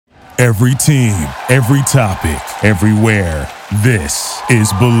Every team, every topic, everywhere. This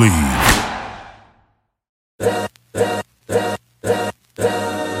is Believe.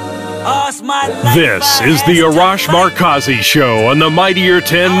 This is the Arash Markazi Show on the Mightier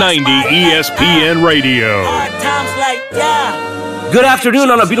 1090 ESPN Radio. Good afternoon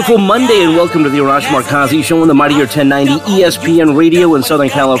on a beautiful Monday, and welcome to the Arash Markazi Show on the Mightier 1090 ESPN Radio in Southern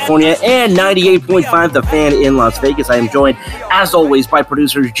California and 98.5 The Fan in Las Vegas. I am joined, as always, by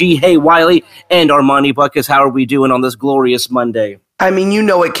producers G. Hay Wiley and Armani Buckus. How are we doing on this glorious Monday? I mean, you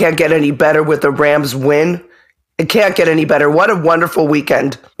know it can't get any better with the Rams win. It can't get any better. What a wonderful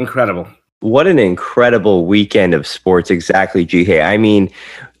weekend. Incredible. What an incredible weekend of sports. Exactly, G. Hay. I mean,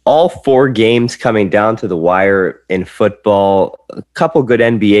 all four games coming down to the wire in football, a couple good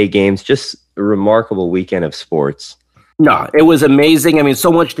NBA games, just a remarkable weekend of sports. No, it was amazing. I mean,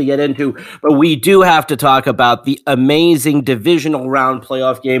 so much to get into, but we do have to talk about the amazing divisional round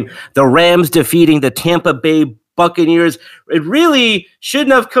playoff game. The Rams defeating the Tampa Bay Buccaneers. It really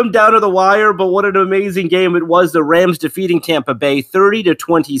shouldn't have come down to the wire, but what an amazing game it was. The Rams defeating Tampa Bay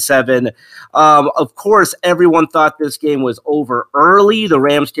 30-27. Of course, everyone thought this game was over early. The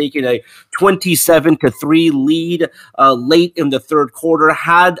Rams taking a 27-3 lead late in the third quarter.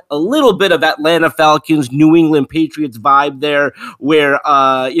 Had a little bit of Atlanta Falcons, New England Patriots vibe there, where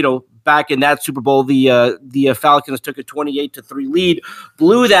back in that Super Bowl, the Falcons took a 28-3 lead,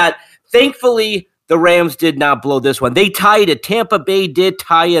 blew that. Thankfully, the Rams did not blow this one. They tied it. Tampa Bay did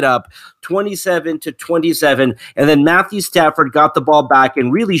tie it up 27-27. And then Matthew Stafford got the ball back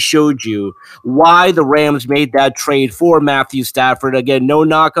and really showed you why the Rams made that trade for Matthew Stafford. Again, no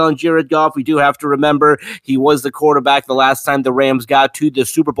knock on Jared Goff. We do have to remember he was the quarterback the last time the Rams got to the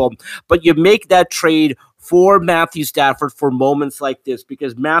Super Bowl. But you make that trade for Matthew Stafford for moments like this,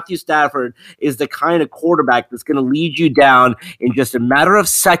 because Matthew Stafford is the kind of quarterback that's going to lead you down in just a matter of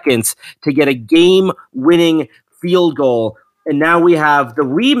seconds to get a game-winning field goal. And now we have the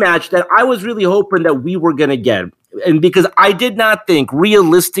rematch that I was really hoping that we were going to get. And because I did not think,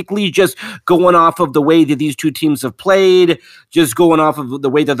 realistically, just going off of the way that these two teams have played, just going off of the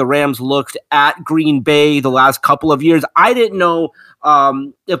way that the Rams looked at Green Bay the last couple of years, I didn't know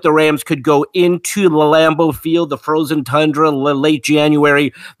if the Rams could go into the Lambeau Field, the frozen tundra, late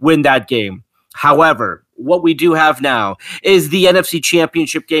January, win that game. However, what we do have now is the NFC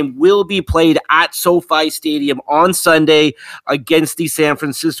Championship game will be played at SoFi Stadium on Sunday against the San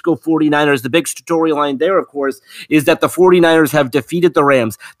Francisco 49ers. The big storyline there, of course, is that the 49ers have defeated the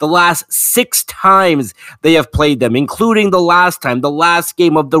Rams the last 6 times they have played them, including the last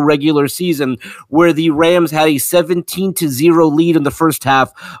game of the regular season, where the Rams had a 17-0 lead in the first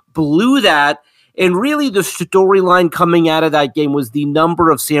half, blew that. And really, the storyline coming out of that game was the number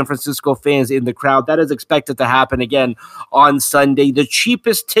of San Francisco fans in the crowd. That is expected to happen again on Sunday. The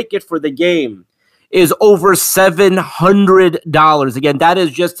cheapest ticket for the game is over $700. Again, that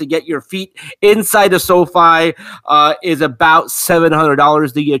is just to get your feet inside of SoFi, is about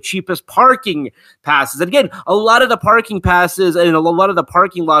 $700. The cheapest parking passes. And again, a lot of the parking passes and a lot of the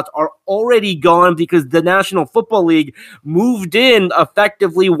parking lots are already gone because the National Football League moved in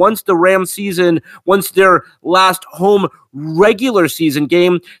effectively once their last home regular season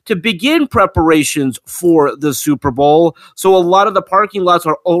game to begin preparations for the Super Bowl. So a lot of the parking lots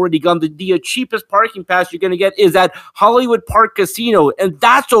are already gone. The cheapest parking pass you're going to get is at Hollywood Park Casino, and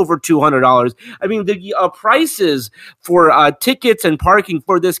that's over $200. I mean, the prices for tickets and parking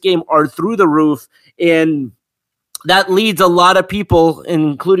for this game are through the roof, and that leads a lot of people,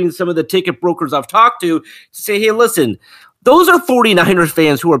 including some of the ticket brokers I've talked to say, hey, listen, those are 49ers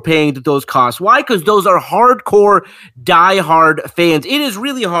fans who are paying those costs. Why? Because those are hardcore, die-hard fans. It is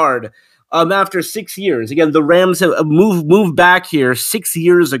really hard after 6 years. Again, the Rams have moved back here 6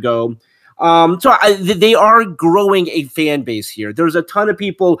 years ago. They are growing a fan base here. There's a ton of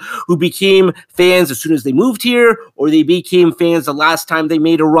people who became fans as soon as they moved here, or they became fans the last time they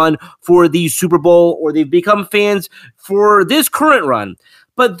made a run for the Super Bowl, or they've become fans for this current run.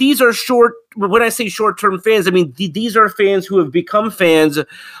 But these are when I say short-term fans, I mean these are fans who have become fans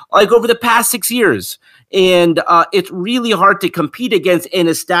like over the past 6 years. And it's really hard to compete against an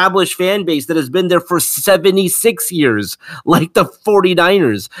established fan base that has been there for 76 years, like the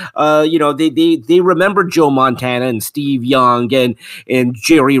 49ers. They remember Joe Montana and Steve Young and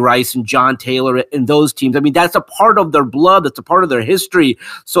Jerry Rice and John Taylor and those teams. I mean, that's a part of their blood. That's a part of their history.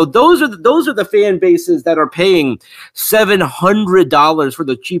 So those are the fan bases that are paying $700 for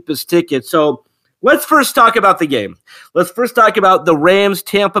the cheapest ticket. So let's first talk about the game. Let's first talk about the Rams,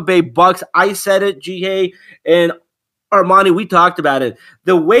 Tampa Bay Bucks. I said it, G.A., and Armani, we talked about it.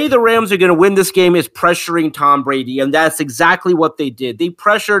 The way the Rams are going to win this game is pressuring Tom Brady, and that's exactly what they did. They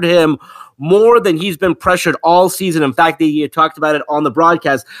pressured him more than he's been pressured all season. In fact, they talked about it on the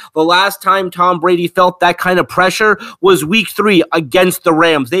broadcast. The last time Tom Brady felt that kind of pressure was week 3 against the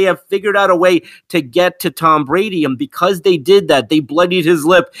Rams. They have figured out a way to get to Tom Brady, and because they did that, they bloodied his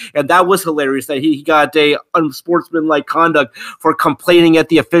lip, and that was hilarious that he got a unsportsmanlike conduct for complaining at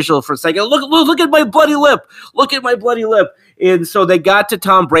the official for saying, look at my bloody lip. Look at my bloody lip. And so they got to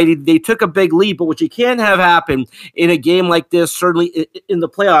Tom Brady. They took a big lead, but what you can't have happen in a game like this, certainly in the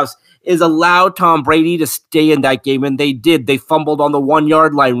playoffs, is allow Tom Brady to stay in that game, and they did. They fumbled on the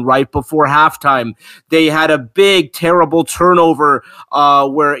 1-yard line right before halftime. They had a big, terrible turnover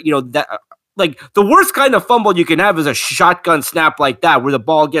where, like the worst kind of fumble you can have is a shotgun snap like that, where the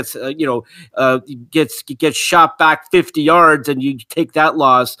ball gets shot back 50 yards and you take that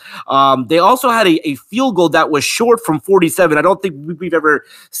loss. They also had a field goal that was short from 47. I don't think we've ever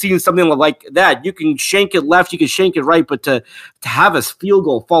seen something like that. You can shank it left, you can shank it right, but to have a field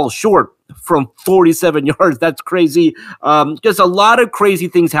goal fall short from 47 yards, that's crazy. Just a lot of crazy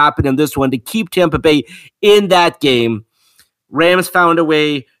things happened in this one to keep Tampa Bay in that game. Rams found a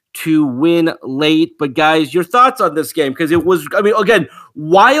way to win late. But guys, your thoughts on this game? Because it was, again,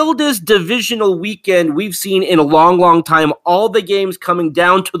 wildest divisional weekend we've seen in a long, long time. All the games coming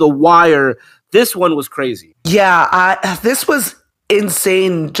down to the wire. This one was crazy. Yeah, this was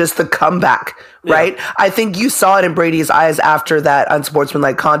insane, just the comeback, right? Yeah. I think you saw it in Brady's eyes after that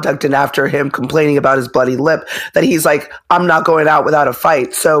unsportsmanlike conduct and after him complaining about his bloody lip, that he's like, I'm not going out without a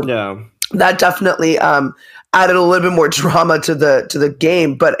fight. So that definitely added a little bit more drama to the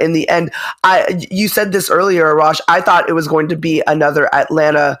game. But in the end, you said this earlier, Arash, I thought it was going to be another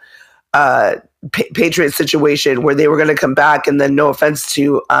Atlanta Patriots situation where they were going to come back, and then no offense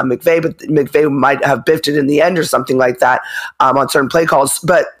to McVay, but McVay might have biffed it in the end or something like that on certain play calls.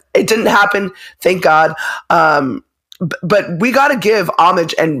 But it didn't happen, thank God. But we got to give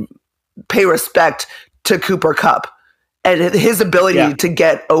homage and pay respect to Cooper Kupp and his ability to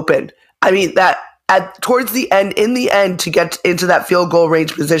get open. I mean, that towards the end, in the end, to get into that field goal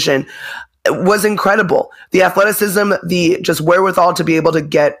range position was incredible. The athleticism, the just wherewithal to be able to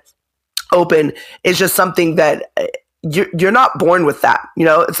get open is just something that you're not born with that.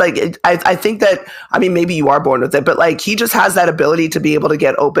 It's like, I think that, maybe you are born with it, but like he just has that ability to be able to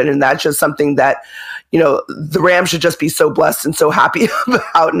get open. And that's just something that, the Rams should just be so blessed and so happy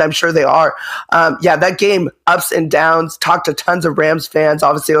about. And I'm sure they are. That game, ups and downs, talked to tons of Rams fans.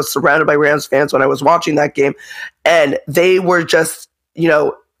 Obviously I was surrounded by Rams fans when I was watching that game, and they were just,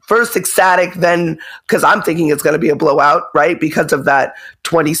 first ecstatic, then because I'm thinking it's going to be a blowout, right? Because of that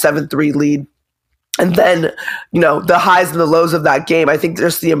 27-3 lead. And then, the highs and the lows of that game. I think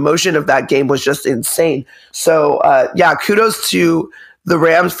just the emotion of that game was just insane. So, kudos to the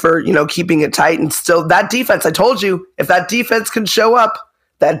Rams for, keeping it tight. And still, that defense, I told you, if that defense can show up,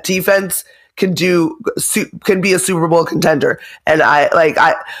 that defense can be a Super Bowl contender. And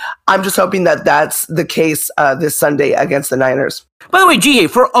I'm just hoping that that's the case this Sunday against the Niners. By the way, G.A.,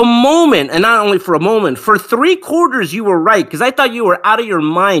 for a moment, and not only for a moment, for 3 quarters you were right, because I thought you were out of your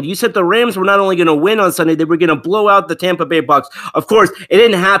mind. You said the Rams were not only going to win on Sunday, they were going to blow out the Tampa Bay Bucs. Of course, it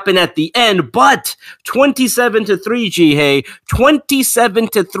didn't happen at the end, but 27-3, G.A.,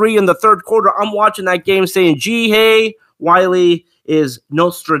 27-3 in the third quarter. I'm watching that game saying, G.A., Wiley is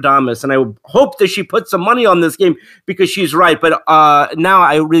Nostradamus, and I hope that she put some money on this game because she's right. But now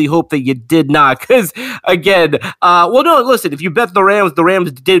I really hope that you did not, because again, listen, if you bet the Rams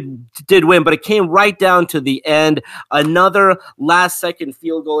did win, but it came right down to the end. Another last-second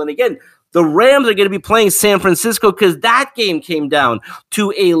field goal, and again, the Rams are going to be playing San Francisco because that game came down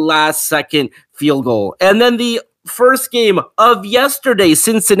to a last-second field goal, and then the first game of yesterday,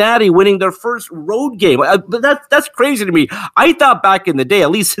 Cincinnati winning their first road game. But that's crazy to me. I thought back in the day,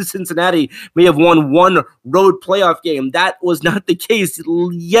 at least Cincinnati may have won one road playoff game. That was not the case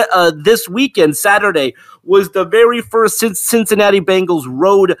yet. This weekend, Saturday, was the very first Cincinnati Bengals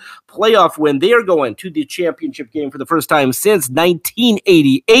road playoff win. They are going to the championship game for the first time since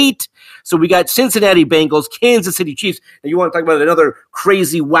 1988. So we got Cincinnati Bengals, Kansas City Chiefs. Now you want to talk about another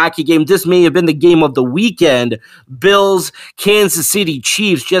crazy, wacky game. This may have been the game of the weekend. Bills, Kansas City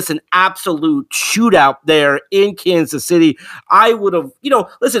Chiefs, just an absolute shootout there in Kansas City. I would have,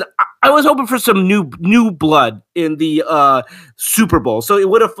 listen, I was hoping for some new blood in the Super Bowl. So it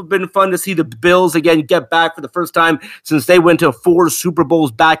would have been fun to see the Bills again get back for the first time since they went to 4 Super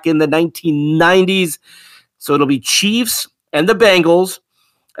Bowls back in the 1990s. So it'll be Chiefs and the Bengals.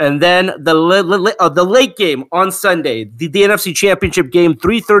 And then the late game on Sunday, the NFC Championship game,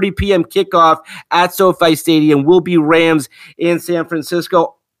 3:30 p.m. kickoff at SoFi Stadium will be Rams in San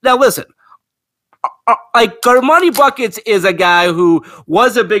Francisco. Now, listen, like Armani Buckets is a guy who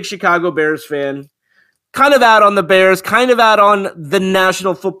was a big Chicago Bears fan, kind of out on the Bears, kind of out on the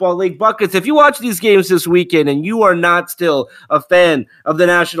National Football League. Buckets, if you watch these games this weekend and you are not still a fan of the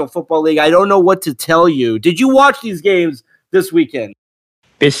National Football League, I don't know what to tell you. Did you watch these games this weekend?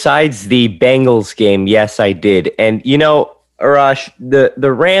 Besides the Bengals game, yes, I did. And, Arash,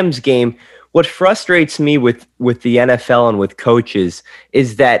 the Rams game, what frustrates me with the NFL and with coaches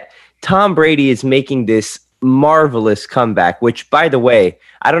is that Tom Brady is making this marvelous comeback, which, by the way,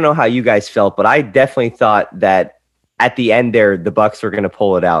 I don't know how you guys felt, but I definitely thought that at the end there, the Bucs were going to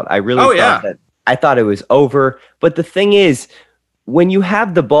pull it out. I really thought that. I thought it was over. But the thing is, when you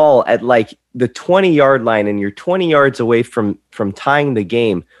have the ball at like the 20-yard line and you're 20 yards away from tying the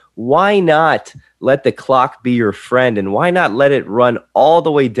game, why not let the clock be your friend, and why not let it run all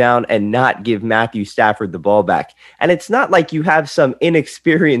the way down and not give Matthew Stafford the ball back? And it's not like you have some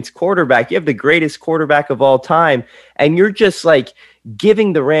inexperienced quarterback. You have the greatest quarterback of all time, and you're just like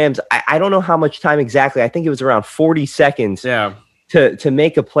giving the Rams, I don't know how much time exactly. I think it was around 40 seconds to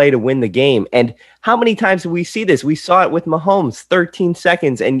make a play to win the game. And how many times do we see this? We saw it with Mahomes, 13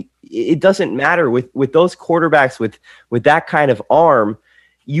 seconds, and it doesn't matter with those quarterbacks with that kind of arm.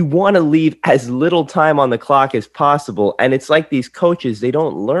 You want to leave as little time on the clock as possible. And it's like these coaches, they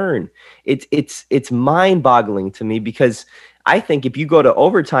don't learn. It's mind-boggling to me, because I think if you go to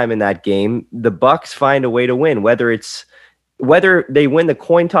overtime in that game, the Bucs find a way to win, whether they win the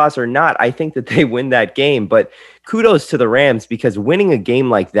coin toss or not. I think that they win that game. But kudos to the Rams, because winning a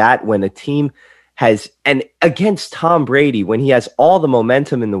game like that when a team has, and against Tom Brady, when he has all the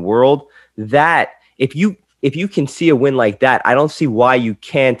momentum in the world, that if you can see a win like that, I don't see why you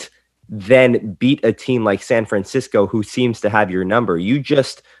can't then beat a team like San Francisco, who seems to have your number. You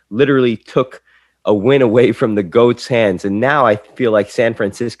just literally took a win away from the GOAT's hands, and now I feel like San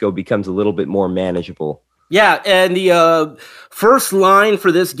Francisco becomes a little bit more manageable. Yeah, and the first line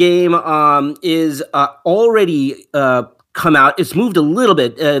for this game is already come out. It's moved a little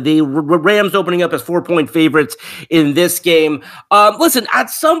bit. The Rams opening up as 4-point favorites in this game. Listen, at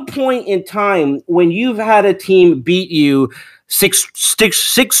some point in time, when you've had a team beat you six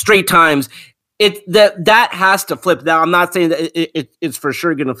straight times, that has to flip. Now, I'm not saying that it's for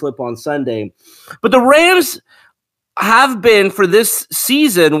sure going to flip on Sunday, but the Rams have been, for this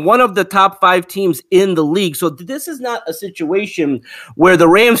season, one of the top 5 teams in the league. So this is not a situation where the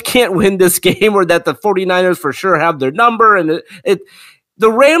Rams can't win this game, or that the 49ers for sure have their number. And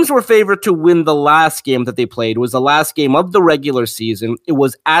the Rams were favored to win the last game that they played. It was the last game of the regular season. It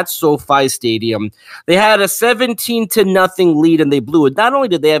was at SoFi Stadium. They had a 17-0 lead, and they blew it. Not only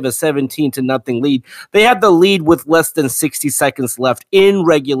did they have a 17-0 lead, they had the lead with less than 60 seconds left in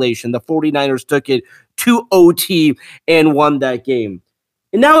regulation. The 49ers took it to OT and won that game.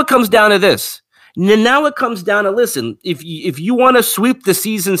 And now it comes down to this. Now it comes down to, listen, if you want to sweep the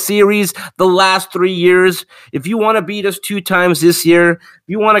season series the last 3 years, if you want to beat us 2 times this year, if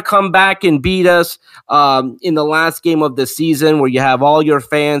you want to come back and beat us in the last game of the season where you have all your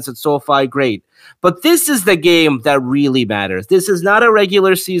fans at SoFi, great. But this is the game that really matters. This is not a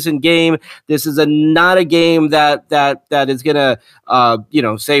regular season game. This is not a game that is going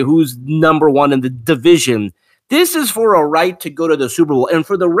to say who's number one in the division. This is for a right to go to the Super Bowl. And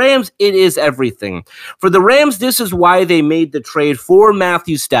for the Rams, it is everything. For the Rams, this is why they made the trade for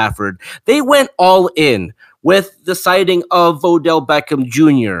Matthew Stafford. They went all in with the signing of Odell Beckham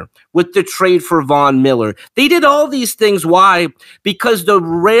Jr., with the trade for Von Miller. They did all these things. Why? Because the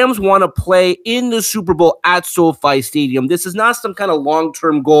Rams want to play in the Super Bowl at SoFi Stadium. This is not some kind of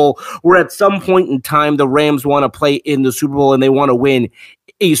long-term goal where at some point in time the Rams want to play in the Super Bowl and they want to win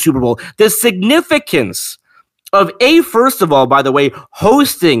a Super Bowl. The significance of first of all, by the way,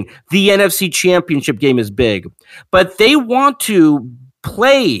 hosting the NFC Championship game is big, but they want to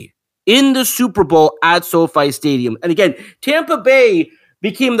play in the Super Bowl at SoFi Stadium. And again, Tampa Bay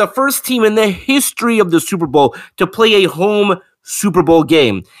became the first team in the history of the Super Bowl to play a home Super Bowl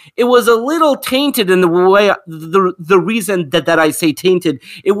game. It was a little tainted in the way, the reason that I say tainted,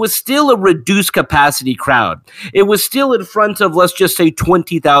 it was still a reduced capacity crowd. It was still in front of, let's just say,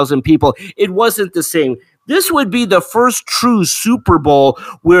 20,000 people. It wasn't the same. This would be the first true Super Bowl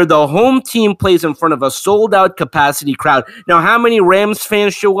where the home team plays in front of a sold-out capacity crowd. Now, how many Rams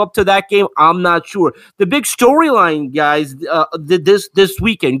fans show up to that game? I'm not sure. The big storyline, guys, this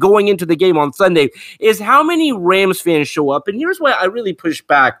weekend, going into the game on Sunday, is how many Rams fans show up. And here's why I really push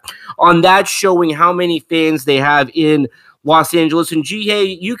back on that, showing how many fans they have in Los Angeles. And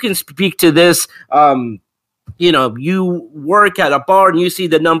Jihei, you can speak to this. You work at a bar and you see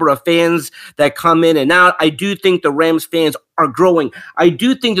the number of fans that come in and out. I do think the Rams fans are growing. I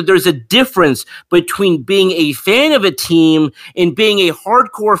do think that there's a difference between being a fan of a team and being a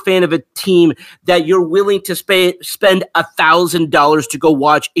hardcore fan of a team that you're willing to spend $1,000 to go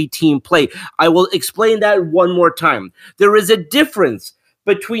watch a team play. I will explain that one more time. There is a difference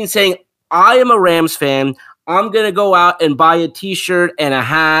between saying, I am a Rams fan, I'm going to go out and buy a t-shirt and a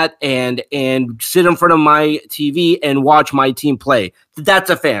hat and sit in front of my TV and watch my team play.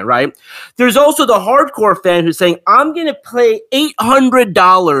 That's a fan, right? There's also the hardcore fan who's saying, I'm going to pay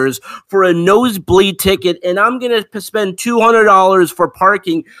 $800 for a nosebleed ticket and I'm going to spend $200 for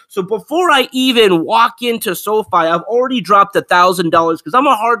parking. So before I even walk into SoFi, I've already dropped $1,000 because I'm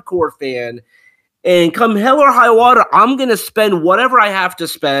a hardcore fan. And come hell or high water, I'm going to spend whatever I have to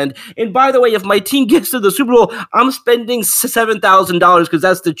spend. And by the way, if my team gets to the Super Bowl, I'm spending $7,000 because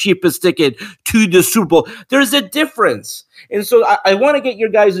that's the cheapest ticket to the Super Bowl. There's a difference. And so I want to get your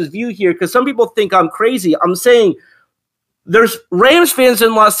guys' view here because some people think I'm crazy. I'm saying there's Rams fans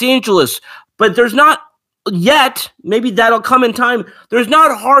in Los Angeles, but there's not yet, maybe that'll come in time, there's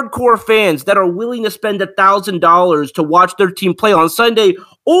not hardcore fans that are willing to spend $1,000 to watch their team play on Sunday,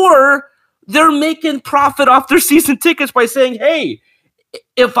 or they're making profit off their season tickets by saying, hey,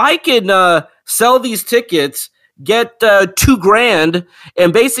 if I can sell these tickets, get $2,000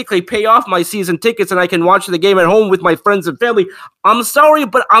 and basically pay off my season tickets and I can watch the game at home with my friends and family, I'm sorry,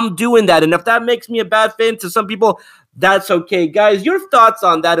 but I'm doing that. And if that makes me a bad fan to some people, that's okay. Guys, your thoughts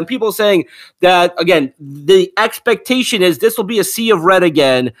on that? And people saying that, again, the expectation is this will be a sea of red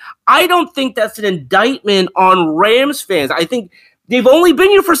again. I don't think that's an indictment on Rams fans. I think they've only been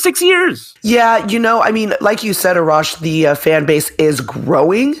here for 6 years. Yeah, like you said, Arash, the fan base is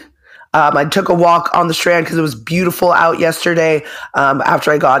growing. I took a walk on the Strand because it was beautiful out yesterday after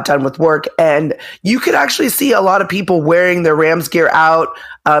I got done with work. And you could actually see a lot of people wearing their Rams gear out,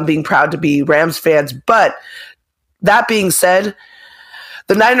 being proud to be Rams fans. But that being said,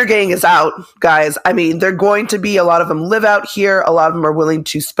 the Niner gang is out, guys. I mean, they're going to be, a lot of them live out here. A lot of them are willing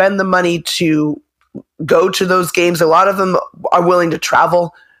to spend the money to go to those games. A lot of them are willing to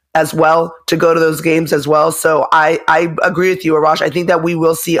travel as well to go to those games as well. So I agree with you, Arash. I think that we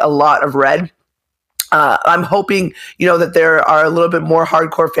will see a lot of red. I'm hoping, that there are a little bit more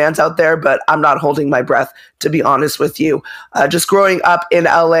hardcore fans out there, but I'm not holding my breath, to be honest with you. Just growing up in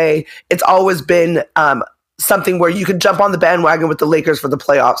LA, it's always been something where you can jump on the bandwagon with the Lakers for the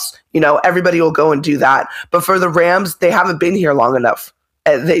playoffs. Everybody will go and do that. But for the Rams, they haven't been here long enough.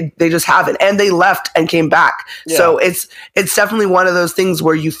 They just haven't, and they left and came back. Yeah. So it's definitely one of those things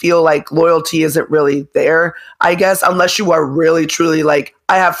where you feel like loyalty isn't really there, I guess, unless you are really truly like,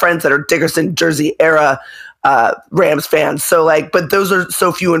 I have friends that are Dickerson Jersey era Rams fans. So but those are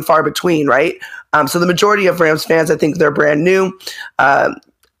so few and far between, right? So the majority of Rams fans, I think they're brand new.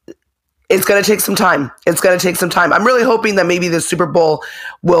 It's going to take some time. I'm really hoping that maybe the Super Bowl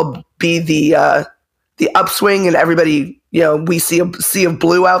will be the upswing and everybody, we see a sea of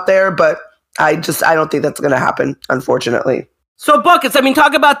blue out there, but I don't think that's going to happen, unfortunately. So Buckets,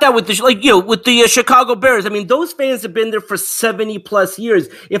 talk about that with the Chicago Bears. Those fans have been there for 70 plus years.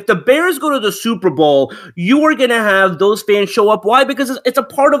 If the Bears go to the Super Bowl, you are going to have those fans show up. Why? Because it's a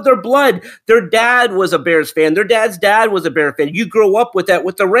part of their blood. Their dad was a Bears fan. Their dad's dad was a Bears fan. You grow up with that.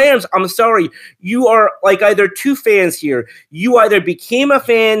 With the Rams, I'm sorry, you are like either two fans here. You either became a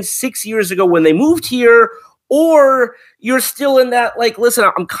fan 6 years ago when they moved here, or you're still in that, listen,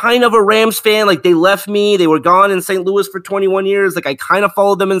 I'm kind of a Rams fan. They left me. They were gone in St. Louis for 21 years. I kind of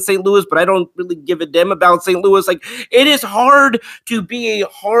followed them in St. Louis, but I don't really give a damn about St. Louis. It is hard to be a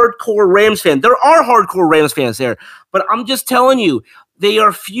hardcore Rams fan. There are hardcore Rams fans there, but I'm just telling you, they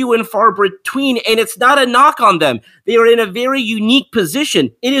are few and far between, and it's not a knock on them. They are in a very unique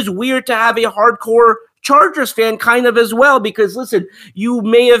position. It is weird to have a hardcore Chargers fan kind of as well, because listen, you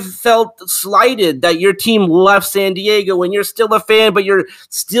may have felt slighted that your team left San Diego and you're still a fan, but you're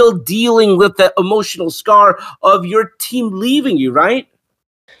still dealing with the emotional scar of your team leaving you, right?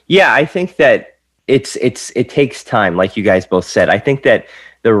 Yeah, I think that it takes time, like you guys both said. I think that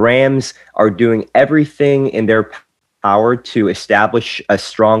the Rams are doing everything in their power to establish a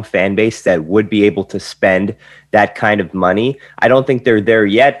strong fan base that would be able to spend that kind of money. I don't think they're there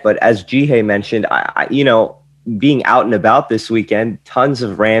yet, but as Jihei mentioned, I being out and about this weekend, tons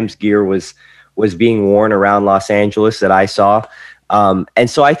of Rams gear was being worn around Los Angeles that I saw. And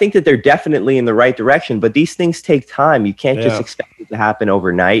so I think that they're definitely in the right direction, but these things take time. You can't just expect it to happen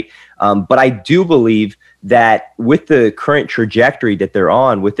overnight. But I do believe that with the current trajectory that they're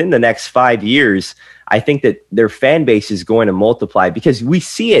on, within the next 5 years, I think that their fan base is going to multiply, because we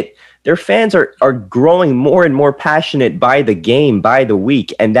see it. Their fans are growing more and more passionate by the game, by the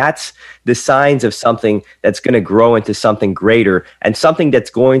week. And that's the signs of something that's going to grow into something greater, and something that's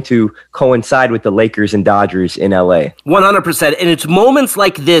going to coincide with the Lakers and Dodgers in LA. 100%. And it's moments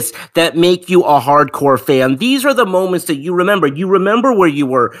like this that make you a hardcore fan. These are the moments that you remember. You remember where you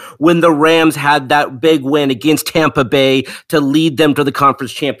were when the Rams had that big win against Tampa Bay to lead them to the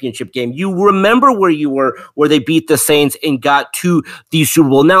conference championship game. You remember where you were where they beat the Saints and got to the Super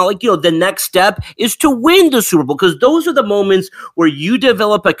Bowl. Now, the next step is to win the Super Bowl, because those are the moments where you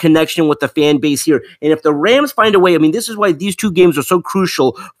develop a connection with the fan base here. And if the Rams find a way, this is why these two games are so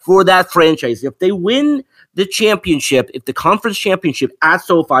crucial for that franchise. If they win the championship, if the conference championship at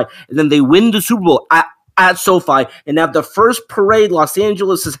SoFi, and then they win the Super Bowl at SoFi, and have the first parade Los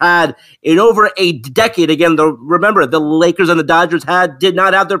Angeles has had in over a decade. Again, remember, the Lakers and the Dodgers did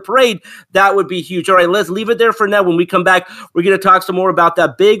not have their parade. That would be huge. All right, let's leave it there for now. When we come back, we're going to talk some more about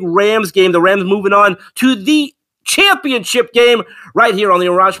that big Rams game. The Rams moving on to the championship game right here on the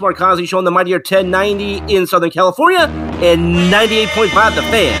Arash Markazi Show on the Mightier 1090 in Southern California and 98.5 The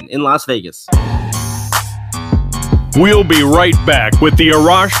Fan in Las Vegas. We'll be right back with the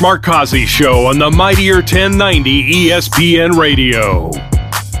Arash Markazi Show on the Mightier 1090 ESPN Radio.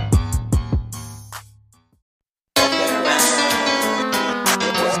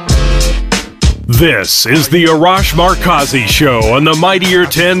 This is the Arash Markazi Show on the Mightier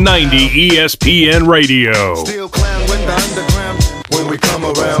 1090 ESPN Radio. Still clown with the underground when we come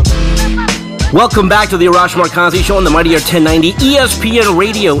around. Welcome back to the Arash Markazi Show on the Mightier 1090 ESPN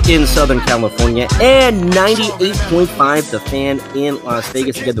Radio in Southern California and 98.5 The Fan in Las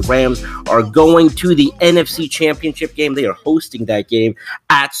Vegas. Again, the Rams are going to the NFC Championship game. They are hosting that game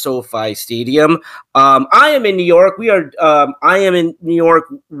at SoFi Stadium. I am in New York. I am in New York.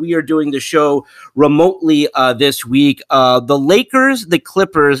 We are doing the show remotely this week. The Lakers, the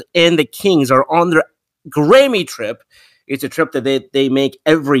Clippers, and the Kings are on their Grammy trip. It's a trip that they make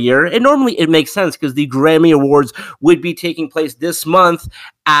every year. And normally it makes sense because the Grammy Awards would be taking place this month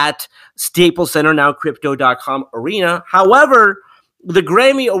at Staples Center, now Crypto.com Arena. However, the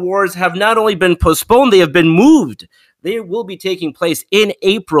Grammy Awards have not only been postponed, they have been moved. They will be taking place in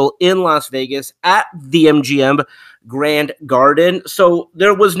April in Las Vegas at the MGM Grand Garden. So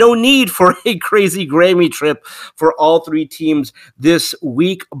there was no need for a crazy Grammy trip for all three teams this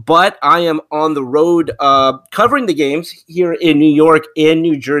week. But I am on the road covering the games here in New York and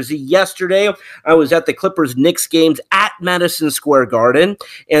New Jersey. Yesterday, I was at the Clippers-Knicks games at Madison Square Garden,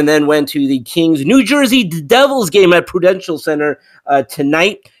 and then went to the Kings-New Jersey Devils game at Prudential Center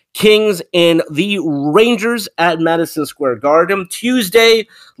tonight. Kings and the Rangers at Madison Square Garden. Tuesday,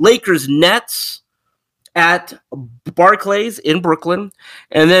 Lakers-Nets at Barclays in Brooklyn.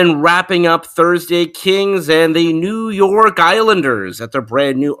 And then wrapping up Thursday, Kings and the New York Islanders at their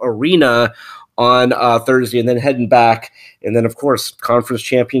brand new arena on Thursday, and then heading back. And then, of course, Conference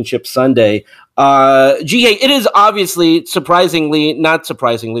Championship Sunday. It is obviously not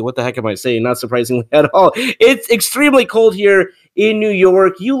surprisingly, what the heck am I saying? Not surprisingly at all. It's extremely cold here in New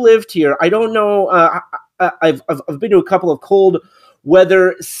York. You lived here. I don't know. I've been to a couple of cold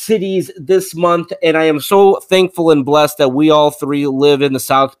weather cities this month, and I am so thankful and blessed that we all three live in the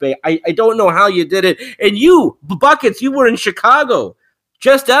South Bay. I don't know how you did it. And you, Buckets, you were in Chicago.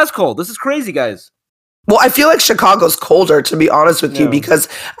 Just as cold. This is crazy, guys. Well, I feel like Chicago's colder, to be honest with you, because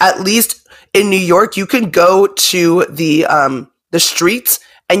at least in New York, you can go to the streets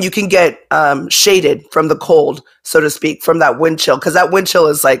and you can get shaded from the cold, so to speak, from that wind chill, because that wind chill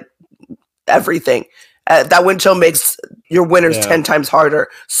is like everything. That wind chill makes your winters 10 times harder.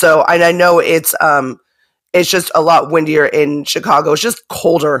 So I know it's just a lot windier in Chicago. It's just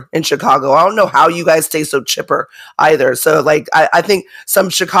colder in Chicago. I don't know how you guys stay so chipper either. So like, I think some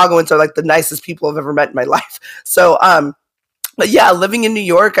Chicagoans are like the nicest people I've ever met in my life. So, but yeah, living in New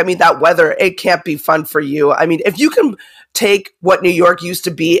York, I mean, that weather, it can't be fun for you. I mean, if you can take what New York used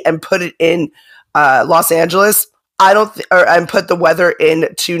to be and put it in Los Angeles, and put the weather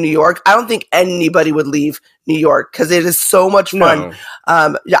into New York, I don't think anybody would leave New York because it is so much fun.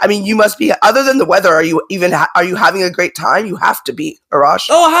 No. I mean, you must be, other than the weather, are you having a great time? You have to be, Arash.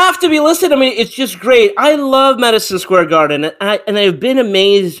 Oh, have to be. Listen, I mean, it's just great. I love Madison Square Garden, and I've been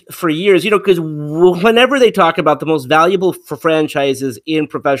amazed for years, because whenever they talk about the most valuable for franchises in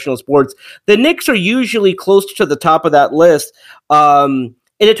professional sports, the Knicks are usually close to the top of that list.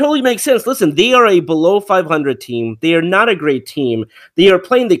 And it totally makes sense. Listen, they are a below 500 team. They are not a great team. They are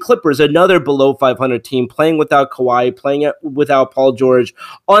playing the Clippers, another below 500 team, playing without Kawhi, playing without Paul George,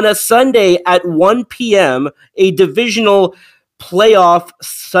 on a Sunday at 1 p.m., a divisional playoff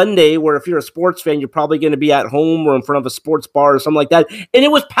Sunday where if you're a sports fan, you're probably going to be at home or in front of a sports bar or something like that. And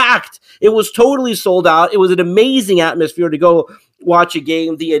it was packed. It was totally sold out. It was an amazing atmosphere to go watch a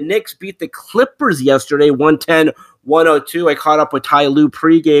game. The Knicks beat the Clippers yesterday, 110-102. I caught up with Ty Lue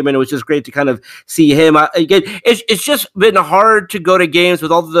pregame, and it was just great to kind of see him. Again, it's just been hard to go to games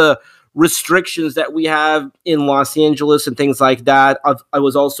with all the restrictions that we have in Los Angeles and things like that. I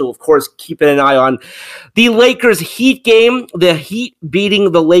was also, of course, keeping an eye on the Lakers Heat game. The Heat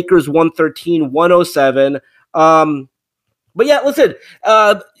beating the Lakers 113-107. But yeah, listen,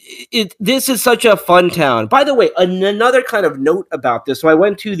 this is such a fun town. By the way, another kind of note about this. So I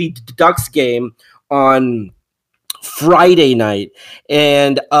went to the Ducks game on Friday night,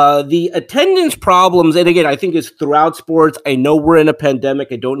 and the attendance problems, and again, I think it's throughout sports. I know we're in a pandemic.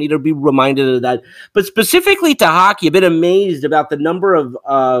 I don't need to be reminded of that, but specifically to hockey, I've been amazed about the number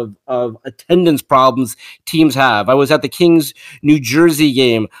of attendance problems teams have. I was at the Kings New Jersey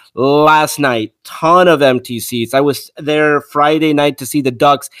game last night, ton of empty seats. I was there Friday night to see the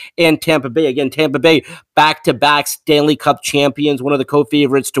Ducks and Tampa Bay. Again, Tampa Bay back-to-back Stanley Cup champions, one of the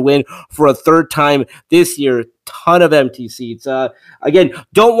co-favorites to win for a third time this year. Ton of empty seats. Again,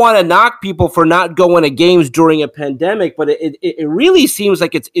 don't want to knock people for not going to games during a pandemic, but it really seems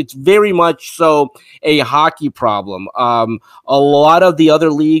like it's very much so a hockey problem. A lot of the other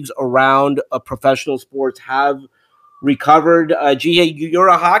leagues around professional sports have recovered. Hey, you're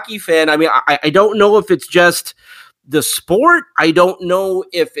a hockey fan. I mean, I don't know if it's just the sport. I don't know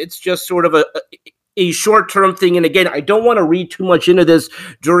if it's just sort of a short-term thing. And again, I don't want to read too much into this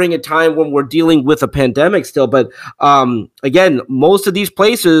during a time when we're dealing with a pandemic still. But again, most of these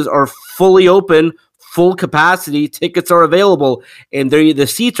places are fully open, full capacity. Tickets are available, and the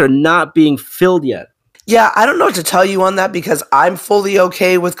seats are not being filled yet. Yeah, I don't know what to tell you on that because I'm fully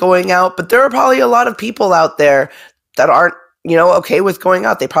okay with going out, but there are probably a lot of people out there that aren't, okay with going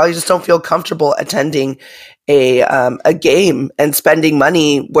out. They probably just don't feel comfortable attending a game and spending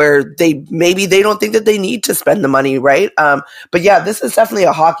money where they don't think that they need to spend the money, right? But yeah, this is definitely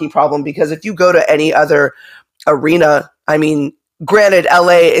a hockey problem because if you go to any other arena, I mean, granted,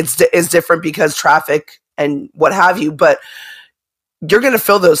 LA is different because traffic and what have you, but you're going to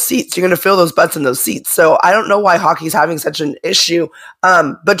fill those seats. You're going to fill those butts in those seats. So I don't know why hockey's having such an issue.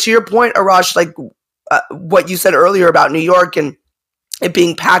 But to your point, Arash, like what you said earlier about New York and it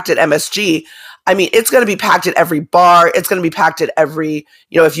being packed at MSG, I mean, it's going to be packed at every bar. It's going to be packed at every,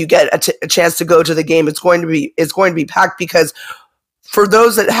 if you get a chance to go to the game, it's going to be packed because for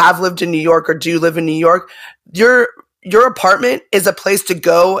those that have lived in New York or do live in New York, your apartment is a place to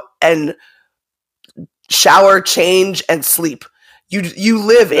go and shower, change, and sleep. You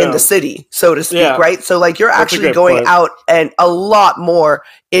live in the city, so to speak, right? So like you're actually going out and a lot more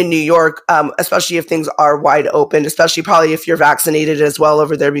in New York, especially if things are wide open, especially probably if you're vaccinated as well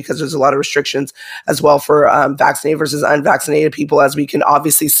over there because there's a lot of restrictions as well for vaccinated versus unvaccinated people, as we can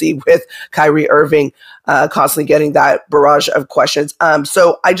obviously see with Kyrie Irving constantly getting that barrage of questions.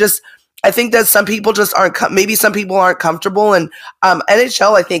 So I think that some people just aren't, maybe some people aren't comfortable, and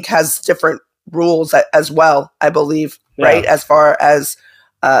NHL I think has different rules as well, I believe, right? As far as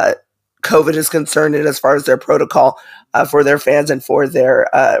COVID is concerned and as far as their protocol for their fans and for their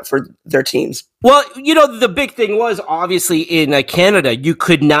teams. Well, the big thing was obviously in Canada, you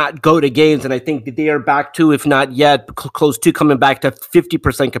could not go to games. And I think that they are back to, if not yet, close to coming back to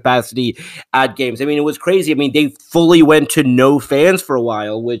 50% capacity at games. I mean, it was crazy. I mean, they fully went to no fans for a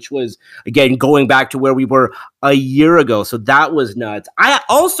while, which was, again, going back to where we were a year ago. So that was nuts. I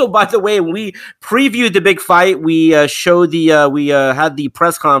also, by the way, when we previewed the big fight, we showed we had the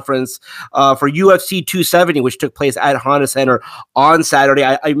press conference for UFC 270, which took place at Honda Center on Saturday.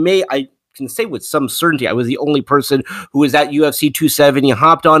 I can say with some certainty I was the only person who was at UFC 270,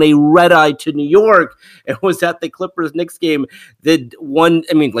 hopped on a red eye to New York and was at the Clippers-Knicks game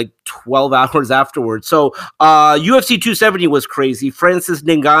like 12 hours afterwards. So UFC 270 was crazy. Francis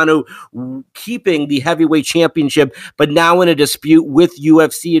Ngannou keeping the heavyweight championship, but now in a dispute with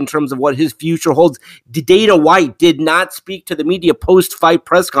UFC in terms of what his future holds. Dana White did not speak to the media post-fight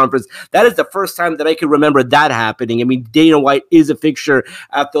press conference. That is the first time that I can remember that happening. I mean, Dana White is a fixture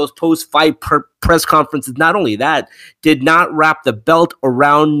at those post-fight press conferences. Not only that, did not wrap the belt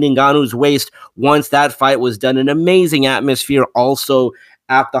around Ngannou's waist once that fight was done. An amazing atmosphere also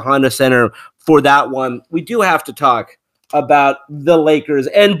at the Honda Center for that one. We do have to talk about the Lakers.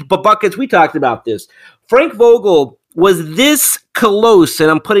 And Buckets, we talked about this. Frank Vogel was this close, and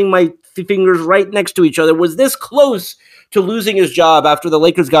I'm putting my fingers right next to each other, was this close to losing his job after the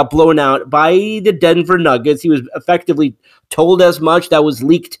Lakers got blown out by the Denver Nuggets? He was effectively told as much. That was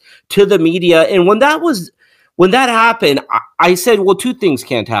leaked to the media. And when that happened, I said, well, two things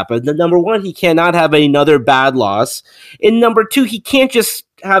can't happen. The number one, he cannot have another bad loss. And number two, he can't just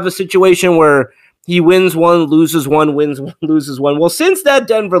have a situation where he wins one, loses one, wins one, loses one. Well, since that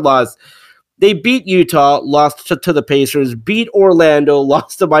Denver loss, they beat Utah, lost to the Pacers, beat Orlando,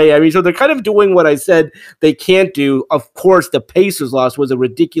 lost to Miami. So they're kind of doing what I said they can't do. Of course, the Pacers loss was a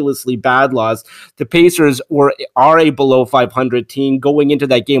ridiculously bad loss. The Pacers are a below 500 team. Going into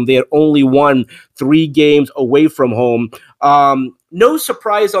that game, they had only won 3 games away from home. No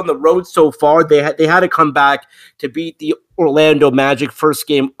surprise on the road so far. They had to come back to beat the Orlando Magic first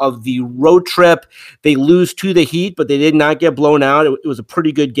game of the road trip. They lose to the Heat, but they did not get blown out. It was a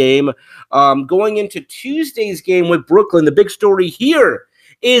pretty good game. Going into Tuesday's game with Brooklyn, the big story here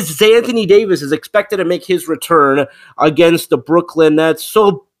is Anthony Davis is expected to make his return against the Brooklyn Nets.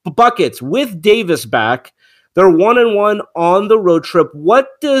 So buckets with Davis back. They're 1-1 on the road trip.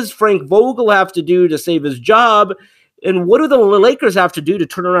 What does Frank Vogel have to do to save his job? And what do the Lakers have to do to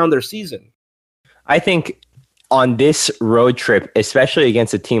turn around their season? I think on this road trip, especially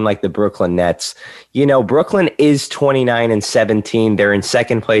against a team like the Brooklyn Nets, Brooklyn is 29-17. They're in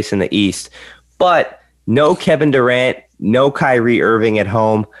second place in the East, but no Kevin Durant, no Kyrie Irving at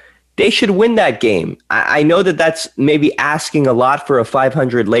home. They should win that game. I know that that's maybe asking a lot for a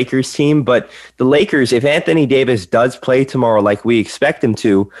 500 Lakers team, but the Lakers, if Anthony Davis does play tomorrow like we expect him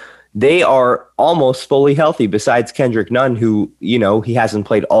to, they are almost fully healthy besides Kendrick Nunn, who, he hasn't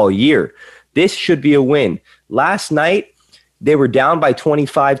played all year. This should be a win. Last night, they were down by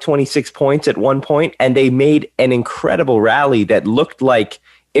 25, 26 points at one point, and they made an incredible rally that looked like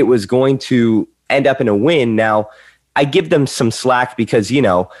it was going to end up in a win. Now, I give them some slack because,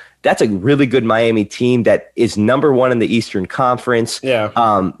 that's a really good Miami team that is number 1 in the Eastern Conference.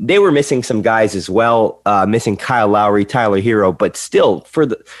 Yeah. They were missing some guys as well, missing Kyle Lowry, Tyler Hero, but still, for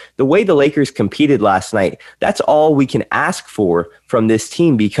the way the Lakers competed last night, that's all we can ask for from this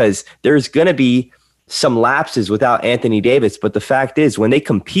team, because there's going to be some lapses without Anthony Davis. But the fact is, when they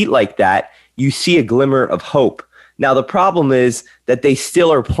compete like that, you see a glimmer of hope. Now, the problem is that they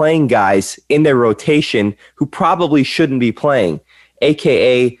still are playing guys in their rotation who probably shouldn't be playing,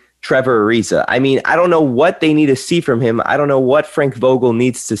 a.k.a. Trevor Ariza. I mean, I don't know what they need to see from him. I don't know what Frank Vogel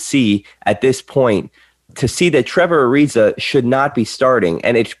needs to see at this point to see that Trevor Ariza should not be starting.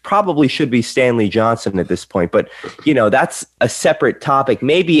 And it probably should be Stanley Johnson at this point. But, that's a separate topic.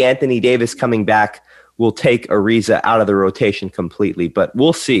 Maybe Anthony Davis coming back will take Ariza out of the rotation completely, but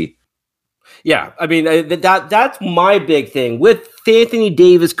we'll see. Yeah, I mean, that's my big thing. With Anthony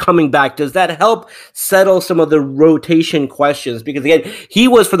Davis coming back, does that help settle some of the rotation questions? Because, again, he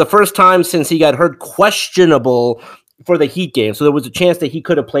was, for the first time since he got hurt, questionable for the Heat game. So there was a chance that he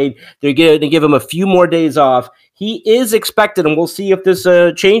could have played. They're going to give him a few more days off. He is expected, and we'll see if this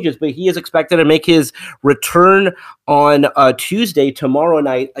changes, but he is expected to make his return on Tuesday, tomorrow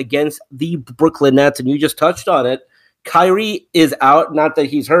night, against the Brooklyn Nets. And you just touched on it. Kyrie is out. Not that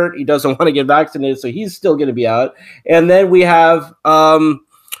he's hurt. He doesn't want to get vaccinated, so he's still going to be out. And then we have Kevin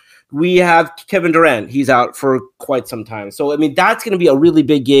Durant. He's out for quite some time. So, I mean, that's going to be a really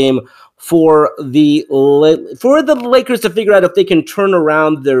big game for the Lakers to figure out if they can turn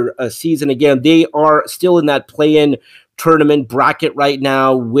around their season again. They are still in that play-in tournament bracket right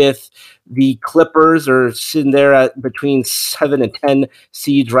now with the Clippers, are sitting there at between 7 and 10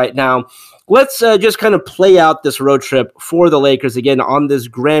 seeds right now. Let's just kind of play out this road trip for the Lakers again on this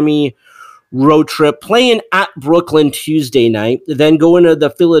Grammy road trip, playing at Brooklyn Tuesday night, then going to the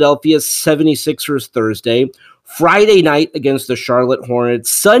Philadelphia 76ers Thursday, Friday night against the Charlotte Hornets,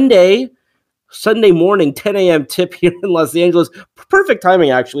 Sunday morning, 10 a.m. tip here in Los Angeles. Perfect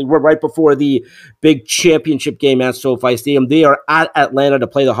timing, actually. We're right before the big championship game at SoFi Stadium. They are at Atlanta to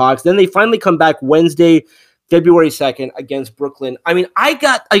play the Hawks. Then they finally come back Wednesday, February 2nd against Brooklyn. I mean,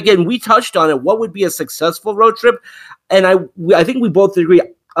 we touched on it. What would be a successful road trip? And I think we both agree.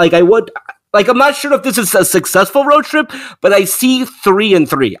 I'm not sure if this is a successful road trip, but I see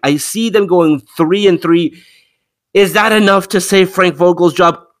 3-3. I see them going 3-3. Is that enough to save Frank Vogel's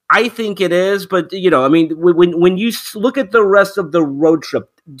job? I think it is, but when you look at the rest of the road trip,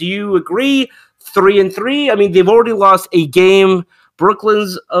 do you agree 3-3? I mean, they've already lost a game.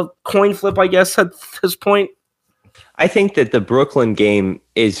 Brooklyn's a coin flip, I guess, at this point. I think that the Brooklyn game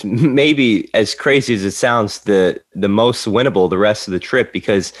is maybe, as crazy as it sounds, the most winnable the rest of the trip,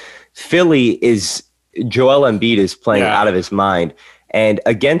 because Philly is, Joel Embiid is playing out of his mind. And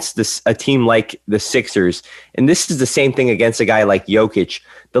against a team like the Sixers, and this is the same thing against a guy like Jokic,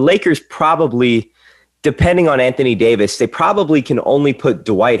 the Lakers probably, depending on Anthony Davis, they probably can only put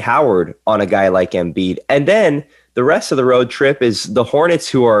Dwight Howard on a guy like Embiid. And then the rest of the road trip is the Hornets,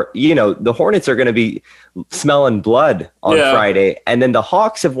 who are, the Hornets are going to be smelling blood on Friday. And then the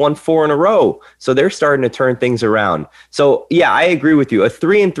Hawks have won 4 in a row. So they're starting to turn things around. So, yeah, I agree with you. A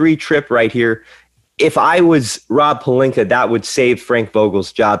 3-3 trip right here. If I was Rob Pelinka, that would save Frank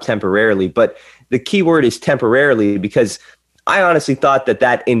Vogel's job temporarily. But the key word is temporarily, because I honestly thought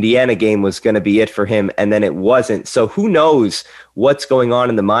that Indiana game was going to be it for him, and then it wasn't. So who knows what's going on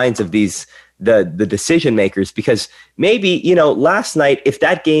in the minds of the decision makers, because maybe, last night, if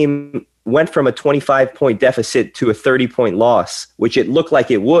that game went from a 25-point deficit to a 30-point loss, which it looked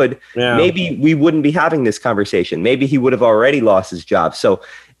like it would, maybe we wouldn't be having this conversation. Maybe he would have already lost his job. So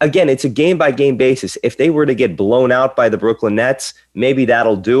again, it's a game-by-game basis. If they were to get blown out by the Brooklyn Nets, maybe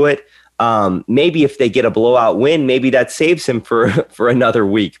that'll do it. Maybe if they get a blowout win, maybe that saves him for another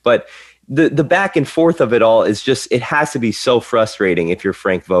week. But the back and forth of it all is just, it has to be so frustrating if you're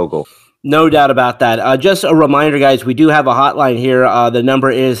Frank Vogel. No doubt about that. Just a reminder, guys, we do have a hotline here. The number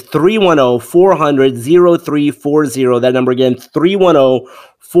is 310-400-0340. That number again,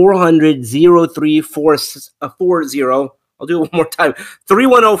 310-400-0340. I'll do it one more time.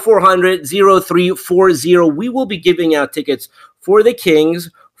 310-400-0340. We will be giving out tickets for the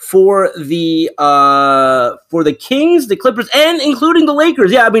Kings, for the Kings, the Clippers, and including the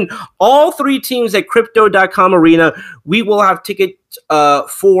Lakers. Yeah, I mean, all 3 teams at Crypto.com Arena. We will have tickets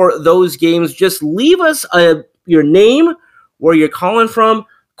for those games. Just leave us your name, where you're calling from,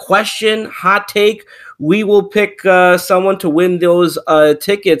 question, hot take. We will pick someone to win those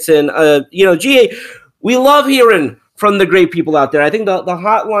tickets. And, GA, we love hearing from the great people out there. I think the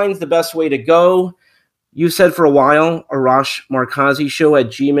hotline's the best way to go. You said for a while, Arash Markazi show at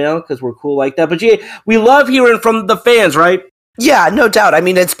Gmail, because we're cool like that. But GA, we love hearing from the fans, right? Yeah, no doubt. I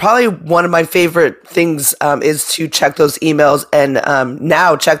mean, it's probably one of my favorite things is to check those emails and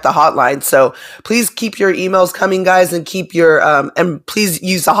now check the hotline. So please keep your emails coming, guys, and keep your and please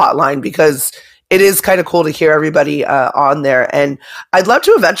use the hotline, because it is kind of cool to hear everybody on there. And I'd love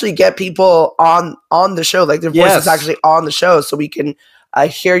to eventually get people on the show, like their voices actually on the show, so we can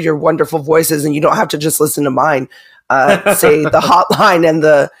hear your wonderful voices, and you don't have to just listen to mine. Say the hotline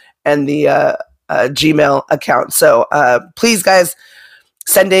and the Gmail account. So please, guys,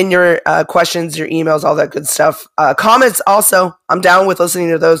 send in your questions, your emails, all that good stuff. Comments also, I'm down with listening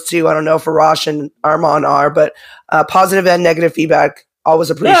to those too. I don't know if Arash and Armand are, but positive and negative feedback, always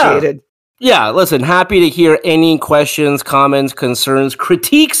appreciated. Yeah, listen, happy to hear any questions, comments, concerns,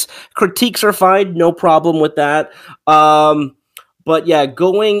 critiques. Critiques are fine, no problem with that. But yeah,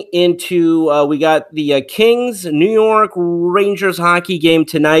 going into, we got the Kings, New York Rangers hockey game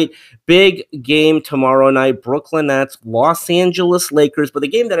tonight. Big game tomorrow night. Brooklyn Nets, Los Angeles Lakers. But the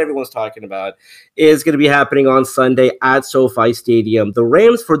game that everyone's talking about is going to be happening on Sunday at SoFi Stadium. The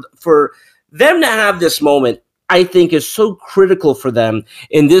Rams, for them to have this moment, I think is so critical for them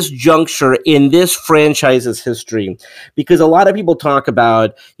in this juncture, in this franchise's history, because a lot of people talk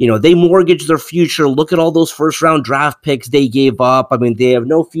about, they mortgage their future. Look at all those first round draft picks they gave up. I mean, they have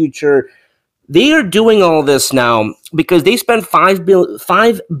no future. They are doing all this now because they spent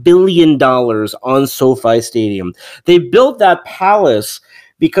 $5 billion on SoFi Stadium. They built that palace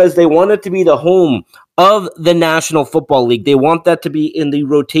because they wanted to be the home of the National Football League. They want that to be in the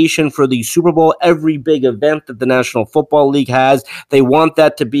rotation for the Super Bowl, every big event that the National Football League has. They want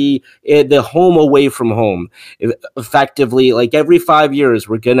that to be the home away from home. Effectively, like every 5 years,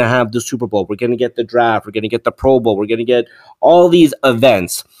 we're going to have the Super Bowl. We're going to get the draft. We're going to get the Pro Bowl. We're going to get all these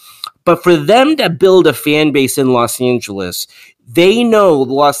events. But for them to build a fan base in Los Angeles, they know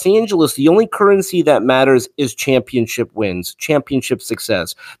Los Angeles, the only currency that matters is championship wins, championship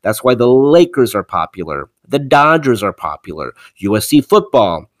success. That's why the Lakers are popular. The Dodgers are popular. USC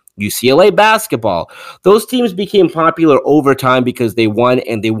football, UCLA basketball. Those teams became popular over time because they won,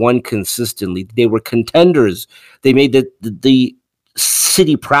 and they won consistently. They were contenders. They made the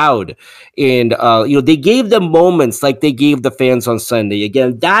city proud. And, they gave them moments like they gave the fans on Sunday.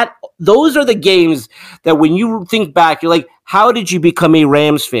 Again, those are the games that when you think back, you're like, how did you become a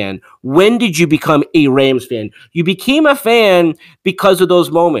Rams fan? When did you become a Rams fan? You became a fan because of those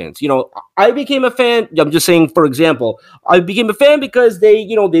moments. I became a fan. I'm just saying, for example, I became a fan because they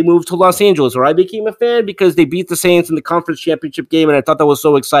moved to Los Angeles, or I became a fan because they beat the Saints in the conference championship game, and I thought that was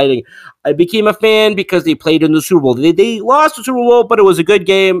so exciting. I became a fan because they played in the Super Bowl. They lost the Super Bowl, but it was a good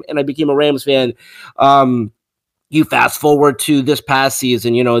game, and I became a Rams fan. You fast forward to this past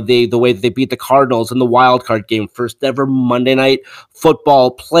season, the way that they beat the Cardinals in the wild card game, first ever Monday Night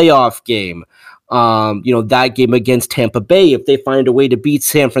Football playoff game. That game against Tampa Bay, if they find a way to beat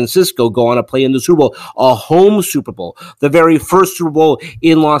San Francisco, go on to play in the Super Bowl, a home Super Bowl, the very first Super Bowl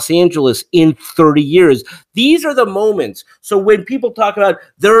in Los Angeles in 30 years. These are the moments. So when people talk about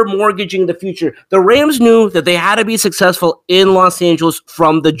they're mortgaging the future, the Rams knew that they had to be successful in Los Angeles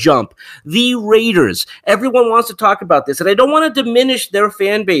from the jump. The Raiders, everyone wants to talk about this, and I don't want to diminish their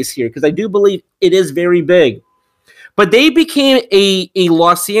fan base here because I do believe it is very big. But they became a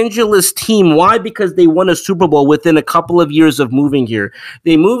Los Angeles team. Why? Because they won a Super Bowl within a couple of years of moving here.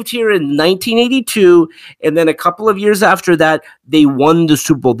 They moved here in 1982, and then a couple of years after that, they won the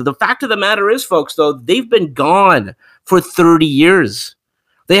Super Bowl. But the fact of the matter is, folks, though, they've been gone for 30 years.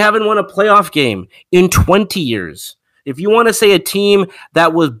 They haven't won a playoff game in 20 years. If you want to say a team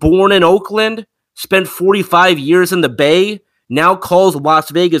that was born in Oakland, spent 45 years in the Bay, now calls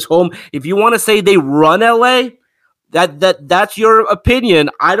Las Vegas home, if you want to say they run LA, that's your opinion.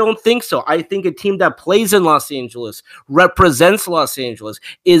 I don't think so. I think a team that plays in Los Angeles, represents Los Angeles,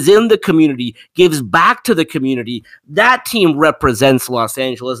 is in the community, gives back to the community. That team represents Los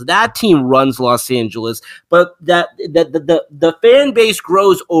Angeles. That team runs Los Angeles. But the fan base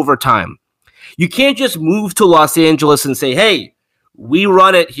grows over time. You can't just move to Los Angeles and say, hey, we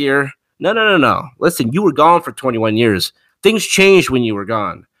run it here. No. Listen, you were gone for 21 years. Things changed when you were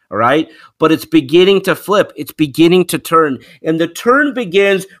gone. All right. But it's beginning to flip. It's beginning to turn. And the turn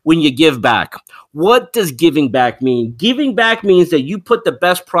begins when you give back. What does giving back mean? Giving back means that you put the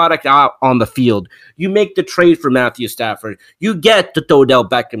best product out on the field. You make the trade for Matthew Stafford. You get the Odell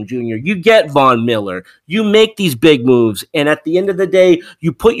Beckham Jr. You get Von Miller. You make these big moves. And at the end of the day,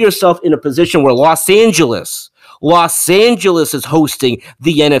 you put yourself in a position where Los Angeles is hosting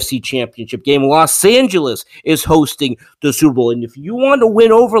the NFC Championship game. Los Angeles is hosting the Super Bowl. And if you want to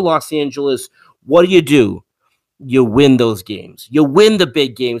win over Los Angeles, what do? You win those games. You win the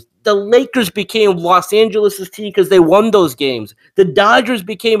big games. The Lakers became Los Angeles' team because they won those games. The Dodgers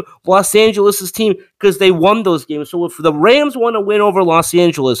became Los Angeles' team because they won those games. So if the Rams want to win over Los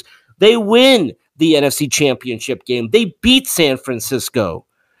Angeles, they win the NFC Championship game. They beat San Francisco.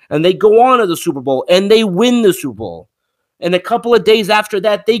 And they go on to the Super Bowl, and they win the Super Bowl. And a couple of days after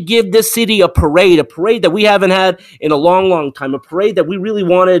that, they give this city a parade that we haven't had in a long, long time, a parade that we really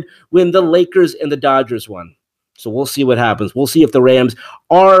wanted when the Lakers and the Dodgers won. So we'll see what happens. We'll see if the Rams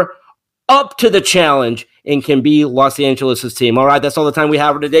are up to the challenge and can be Los Angeles' team. All right, that's all the time we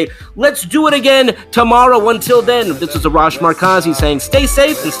have for today. Let's do it again tomorrow. Until then, this is Arash Markazi saying stay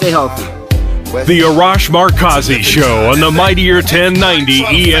safe and stay healthy. The Arash Markazi Show on the Mightier 1090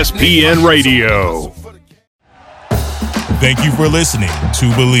 ESPN Radio. Thank you for listening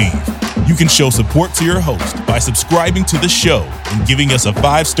to Believe. You can show support to your host by subscribing to the show and giving us a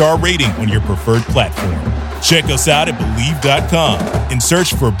 5-star rating on your preferred platform. Check us out at Believe.com and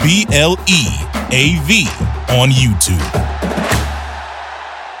search for BLEAV on YouTube.